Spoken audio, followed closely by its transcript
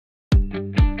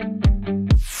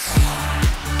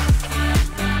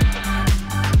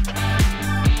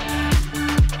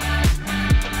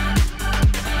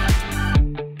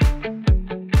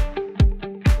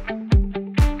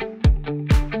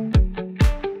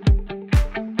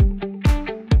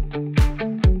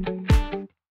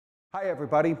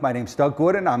everybody, my name's Doug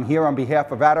Gordon. I'm here on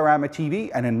behalf of Adorama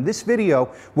TV, and in this video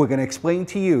we're going to explain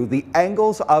to you the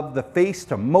angles of the face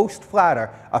to most flatter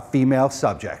a female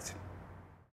subject.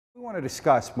 What we want to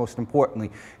discuss, most importantly,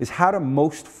 is how to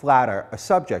most flatter a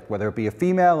subject, whether it be a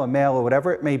female, a male, or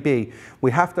whatever it may be.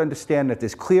 We have to understand that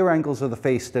there's clear angles of the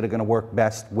face that are going to work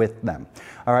best with them.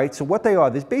 All right, so what they are,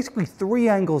 there's basically three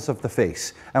angles of the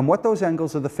face, and what those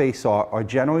angles of the face are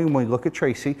generally, when we look at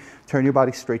Tracy, turn your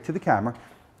body straight to the camera.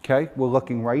 Okay, we're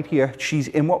looking right here. She's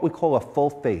in what we call a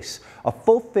full face. A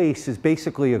full face is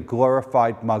basically a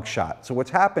glorified mugshot. So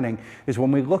what's happening is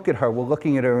when we look at her, we're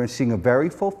looking at her and seeing a very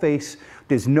full face.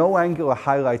 There's no angular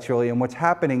highlights really, and what's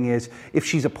happening is if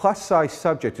she's a plus size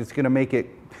subject, it's going to make it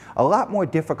a lot more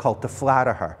difficult to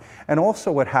flatter her. And also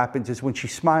what happens is when she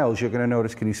smiles, you're going to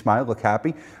notice, can you smile, look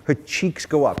happy? Her cheeks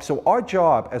go up. So our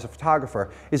job as a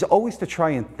photographer is always to try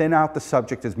and thin out the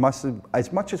subject as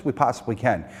much as we possibly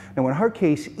can. Now in her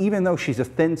case, even though she's a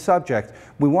thin subject,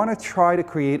 we want to try to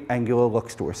create angular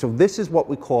looks to her. So this is what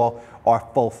we call our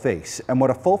full face. And what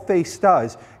a full face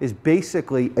does is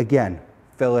basically, again,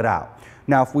 fill it out.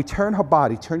 Now if we turn her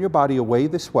body, turn your body away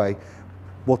this way,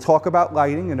 we'll talk about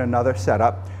lighting in another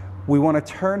setup. We want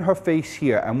to turn her face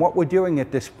here, and what we're doing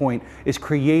at this point is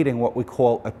creating what we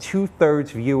call a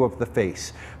 2/3 view of the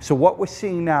face. So what we're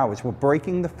seeing now is we're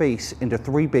breaking the face into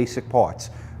three basic parts.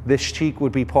 This cheek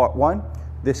would be part one,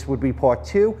 this would be part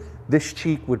two, this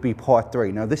cheek would be part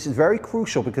three. Now this is very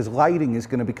crucial because lighting is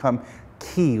going to become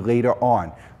key later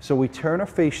on. So we turn her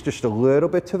face just a little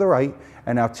bit to the right,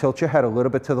 and now tilt your head a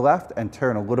little bit to the left and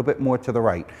turn a little bit more to the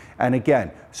right. And again,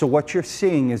 so what you're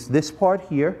seeing is this part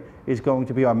here is going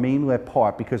to be our main lit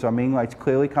part because our main light's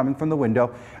clearly coming from the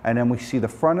window, and then we see the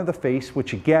front of the face,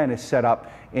 which again is set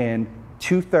up in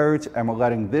 2/3, and we're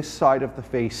letting this side of the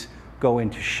face go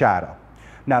into shadow.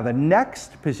 Now the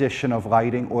next position of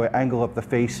lighting or angle of the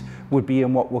face would be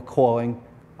in what we're calling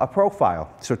a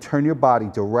profile. So turn your body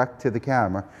direct to the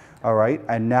camera. All right,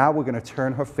 and now we're going to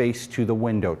turn her face to the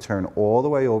window. Turn all the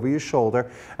way over your shoulder.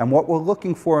 And what we're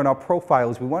looking for in our profile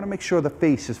is we want to make sure the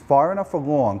face is far enough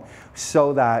along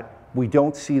so that we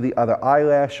don't see the other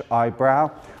eyelash, eyebrow.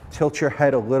 Tilt your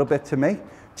head a little bit to me.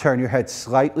 Turn your head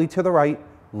slightly to the right,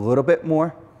 a little bit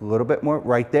more,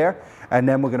 right there. And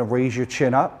then we're going to raise your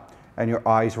chin up and your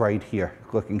eyes right here,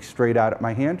 looking straight out at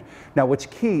my hand. Now what's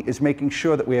key is making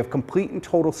sure that we have complete and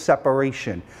total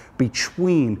separation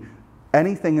between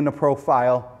anything in the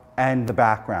profile and the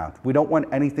background. We don't want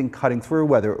anything cutting through,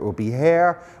 whether it would be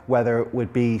hair, whether it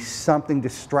would be something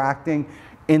distracting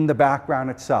in the background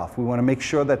itself. We want to make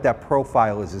sure that that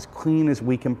profile is as clean as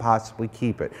we can possibly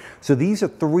keep it. So these are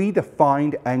three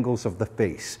defined angles of the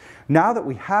face. Now that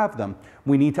we have them,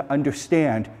 we need to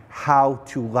understand how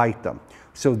to light them.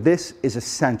 So this is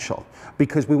essential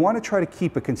because we want to try to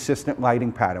keep a consistent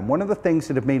lighting pattern. One of the things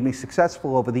that have made me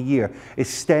successful over the year is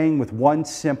staying with one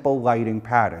simple lighting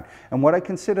pattern. And what I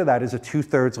consider that is a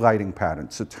 2/3 lighting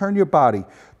pattern. So turn your body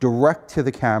direct to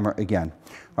the camera again.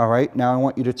 All right, now I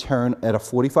want you to turn at a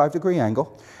 45-degree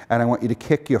angle, and I want you to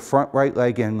kick your front right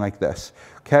leg in like this.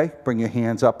 Okay, bring your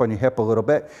hands up on your hip a little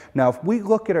bit. Now if we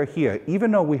look at her here, even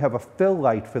though we have a fill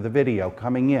light for the video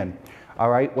coming in, all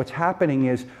right, what's happening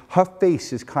is her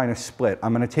face is kind of split.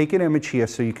 I'm going to take an image here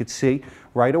so you could see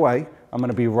right away. I'm going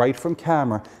to be right from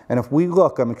camera, and if we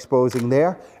look, I'm exposing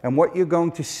there, and what you're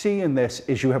going to see in this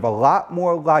is you have a lot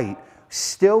more light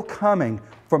still coming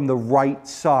from the right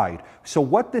side. So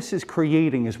what this is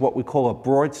creating is what we call a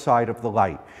broadside of the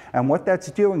light. And what that's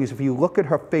doing is if you look at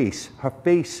her face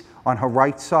on her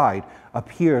right side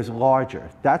appears larger.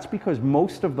 That's because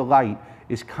most of the light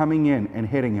is coming in and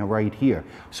hitting her right here.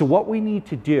 So what we need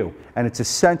to do, and it's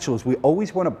essential, is we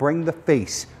always want to bring the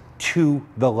face to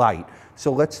the light.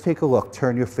 So let's take a look.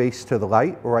 Turn your face to the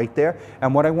light right there.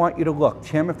 And what I want you to look,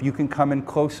 Tim, if you can come in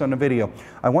close on the video,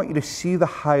 I want you to see the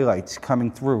highlights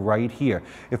coming through right here.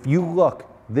 If you look,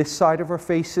 this side of her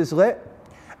face is lit,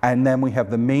 and then we have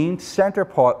the main center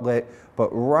part lit, but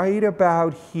right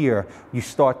about here, you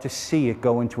start to see it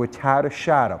go into a tad of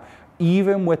shadow,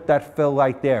 even with that fill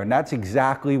light there. And that's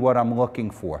exactly what I'm looking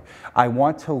for. I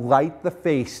want to light the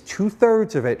face,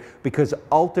 2/3 of it, because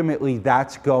ultimately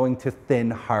that's going to thin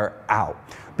her out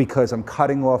because I'm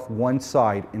cutting off one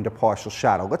side into partial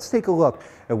shadow. Let's take a look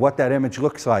at what that image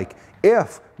looks like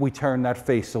if we turn that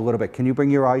face a little bit. Can you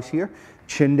bring your eyes here?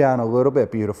 Chin down a little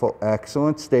bit, beautiful,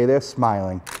 excellent. Stay there,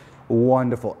 smiling,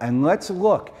 wonderful. And let's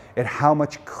look at how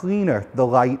much cleaner the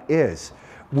light is.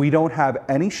 We don't have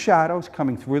any shadows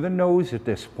coming through the nose at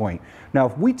this point. Now,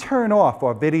 if we turn off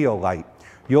our video light,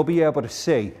 you'll be able to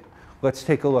see Let's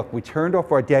take a look. We turned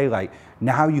off our daylight.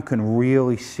 Now you can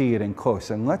really see it in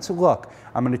close. And let's look.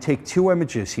 I'm going to take two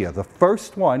images here. The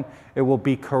first one, it will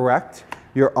be correct.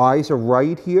 Your eyes are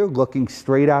right here, looking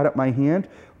straight out at my hand.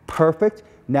 Perfect.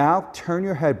 Now turn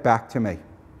your head back to me.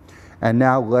 And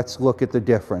now let's look at the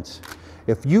difference.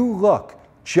 If you look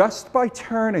just by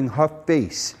turning her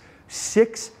face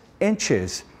 6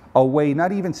 inches away,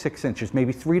 not even 6 inches,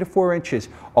 maybe 3 to 4 inches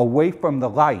away from the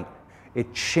light,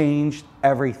 it changed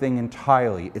everything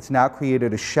entirely. It's now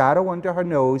created a shadow under her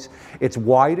nose, it's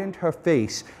widened her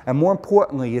face, and more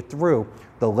importantly, it threw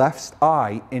the left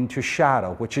eye into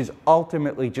shadow, which is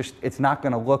ultimately just, it's not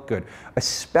gonna look good,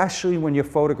 especially when you're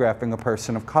photographing a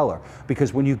person of color.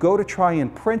 Because when you go to try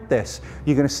and print this,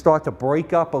 you're gonna start to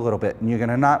break up a little bit and you're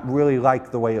gonna not really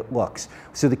like the way it looks.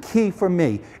 So the key for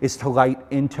me is to light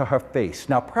into her face.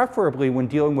 Now, preferably when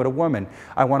dealing with a woman,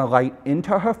 I wanna light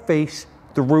into her face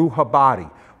through her body.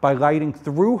 By lighting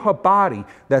through her body,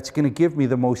 that's gonna give me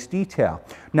the most detail.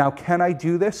 Now, can I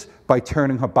do this by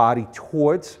turning her body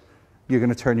towards? You're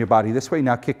gonna turn your body this way.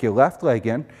 Now kick your left leg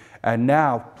in, and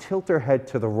now tilt her head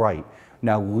to the right.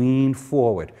 Now lean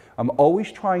forward. I'm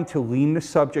always trying to lean the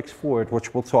subjects forward,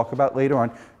 which we'll talk about later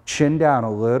on. Chin down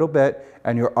a little bit,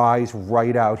 and your eyes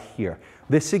right out here.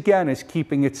 This again is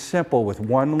keeping it simple with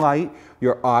one light.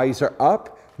 Your eyes are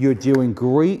up. You're doing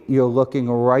great. You're looking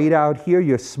right out here.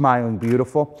 You're smiling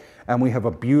beautiful. And we have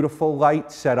a beautiful light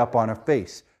set up on her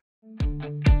face.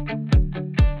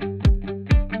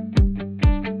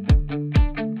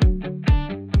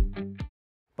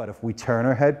 But if we turn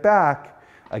her head back,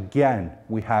 again,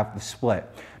 we have the split.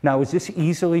 Now, is this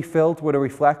easily filled with a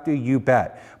reflector? You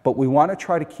bet. But we want to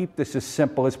try to keep this as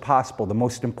simple as possible. The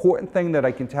most important thing that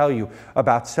I can tell you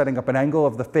about setting up an angle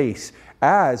of the face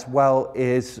as well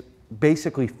is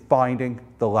basically finding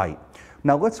the light.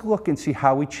 Now let's look and see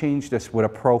how we change this with a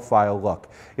profile look.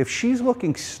 If she's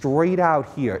looking straight out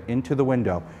here into the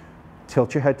window,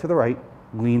 tilt your head to the right,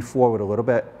 lean forward a little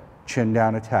bit, chin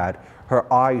down a tad.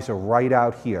 Her eyes are right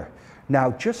out here.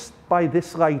 Now just by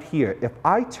this light here, if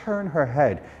I turn her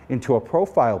head into a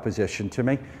profile position to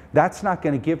me, that's not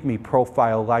going to give me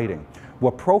profile lighting.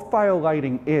 What profile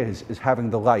lighting is having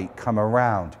the light come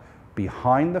around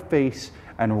behind the face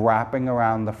and wrapping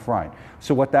around the front.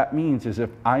 So what that means is if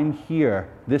I'm here,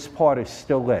 this part is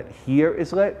still lit. Here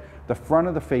is lit, the front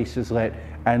of the face is lit,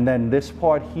 and then this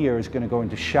part here is going to go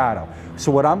into shadow.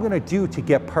 So what I'm going to do to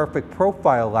get perfect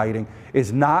profile lighting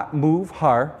is not move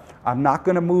her. I'm not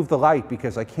going to move the light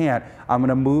because I can't. I'm going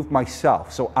to move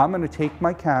myself. So I'm going to take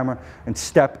my camera and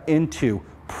step into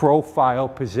profile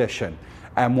position.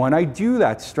 And when I do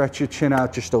that, stretch your chin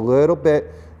out just a little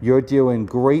bit. You're doing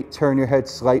great. Turn your head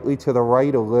slightly to the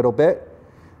right a little bit.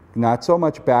 Not so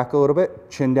much, back a little bit.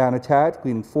 Chin down a tad,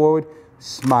 leaning forward,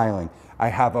 smiling. I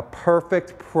have a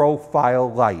perfect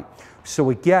profile light. So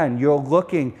again, you're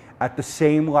looking at the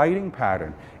same lighting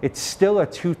pattern. It's still a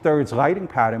 2/3 lighting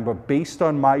pattern, but based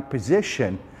on my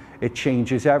position, it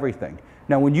changes everything.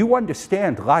 Now, when you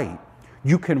understand light,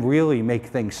 you can really make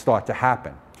things start to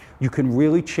happen. You can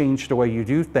really change the way you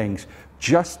do things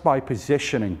just by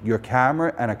positioning your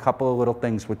camera and a couple of little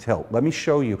things with tilt. Let me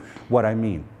show you what I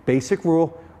mean. Basic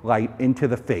rule, light into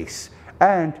the face.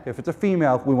 And if it's a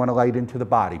female, we want to light into the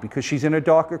body. Because she's in a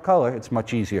darker color, it's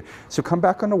much easier. So come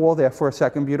back on the wall there for a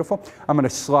second, beautiful. I'm going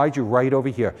to slide you right over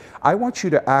here. I want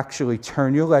you to actually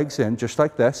turn your legs in just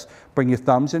like this. Bring your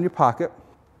thumbs in your pocket.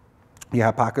 You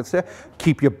have pockets there.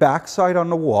 Keep your backside on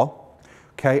the wall.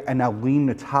 Okay, and now lean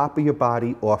the top of your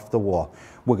body off the wall.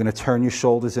 We're going to turn your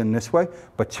shoulders in this way,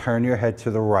 but turn your head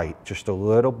to the right just a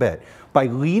little bit. By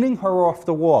leaning her off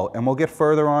the wall, and we'll get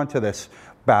further on to this,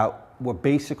 we're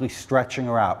basically stretching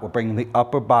her out. We're bringing the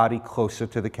upper body closer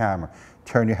to the camera.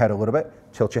 Turn your head a little bit,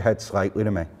 tilt your head slightly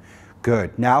to me.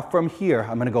 Good. Now from here,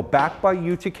 I'm going to go back by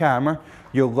you to camera.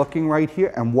 You're looking right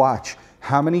here, and watch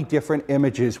how many different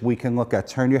images we can look at.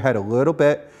 Turn your head a little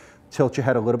bit, tilt your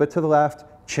head a little bit to the left,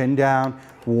 chin down.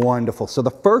 Wonderful. So the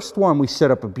first one, we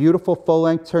set up a beautiful full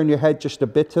length. Turn your head just a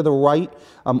bit to the right.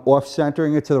 I'm off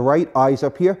centering it to the right, eyes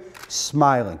up here,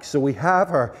 smiling. So we have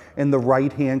her in the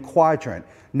right hand quadrant.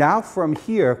 Now from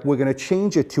here, we're going to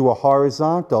change it to a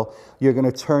horizontal. You're going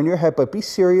to turn your head, but be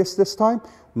serious this time.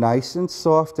 Nice and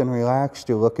soft and relaxed.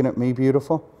 You're looking at me,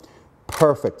 beautiful.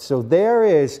 Perfect. So there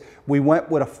is, we went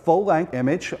with a full length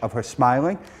image of her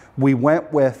smiling. We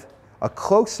went with a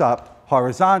close-up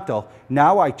horizontal.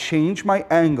 Now I change my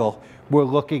angle. We're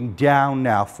looking down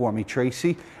now for me,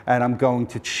 Tracy, and I'm going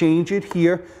to change it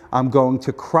here. I'm going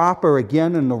to crop her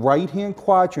again in the right-hand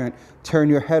quadrant. Turn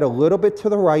your head a little bit to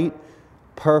the right.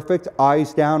 Perfect.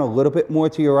 Eyes down a little bit more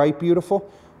to your right, beautiful.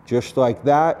 Just like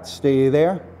that. Stay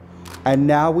there. And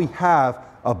now we have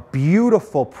a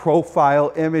beautiful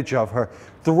profile image of her.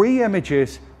 3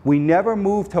 images. We never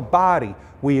moved her body.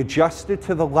 We adjusted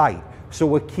to the light. So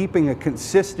we're keeping a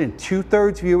consistent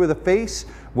 2/3 view of the face.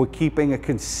 We're keeping a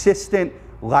consistent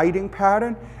lighting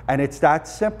pattern, and it's that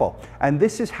simple. And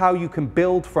this is how you can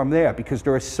build from there, because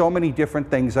there are so many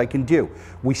different things I can do.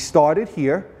 We started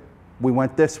here, we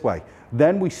went this way.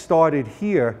 Then we started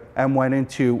here and went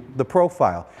into the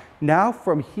profile. Now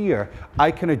from here,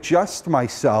 I can adjust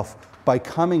myself by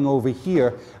coming over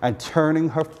here and turning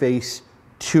her face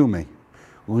to me.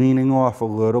 Leaning off a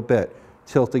little bit,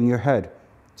 tilting your head,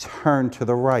 turn to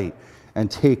the right, and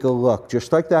take a look.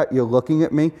 Just like that, you're looking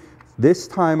at me. This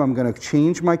time I'm going to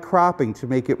change my cropping to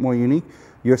make it more unique.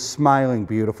 You're smiling,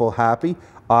 beautiful, happy.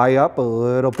 Eye up a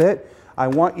little bit. I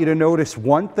want you to notice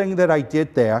one thing that I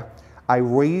did there. I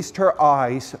raised her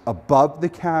eyes above the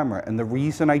camera, and the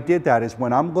reason I did that is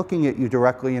when I'm looking at you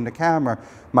directly in the camera,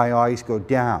 my eyes go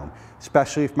down,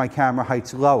 especially if my camera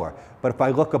height's lower. But if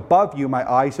I look above you, my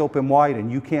eyes open wide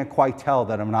and you can't quite tell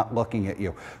that I'm not looking at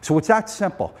you. So it's that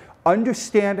simple.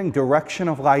 Understanding direction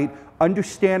of light,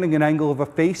 understanding an angle of a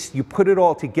face, you put it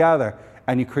all together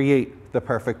and you create the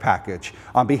perfect package.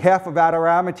 On behalf of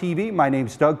Adorama TV, my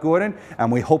name's Doug Gordon,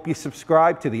 and we hope you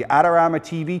subscribe to the Adorama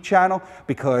TV channel,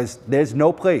 because there's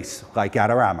no place like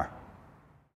Adorama.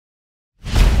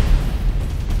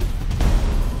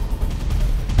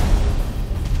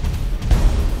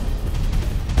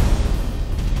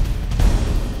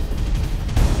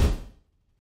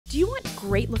 Do you want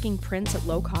great-looking prints at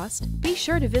low cost? Be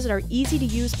sure to visit our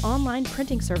easy-to-use online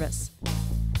printing service.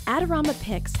 Adorama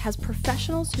Pix has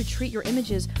professionals who treat your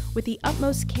images with the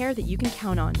utmost care that you can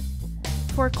count on.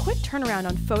 For a quick turnaround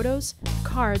on photos,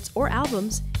 cards, or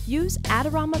albums, use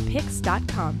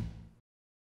AdoramaPix.com.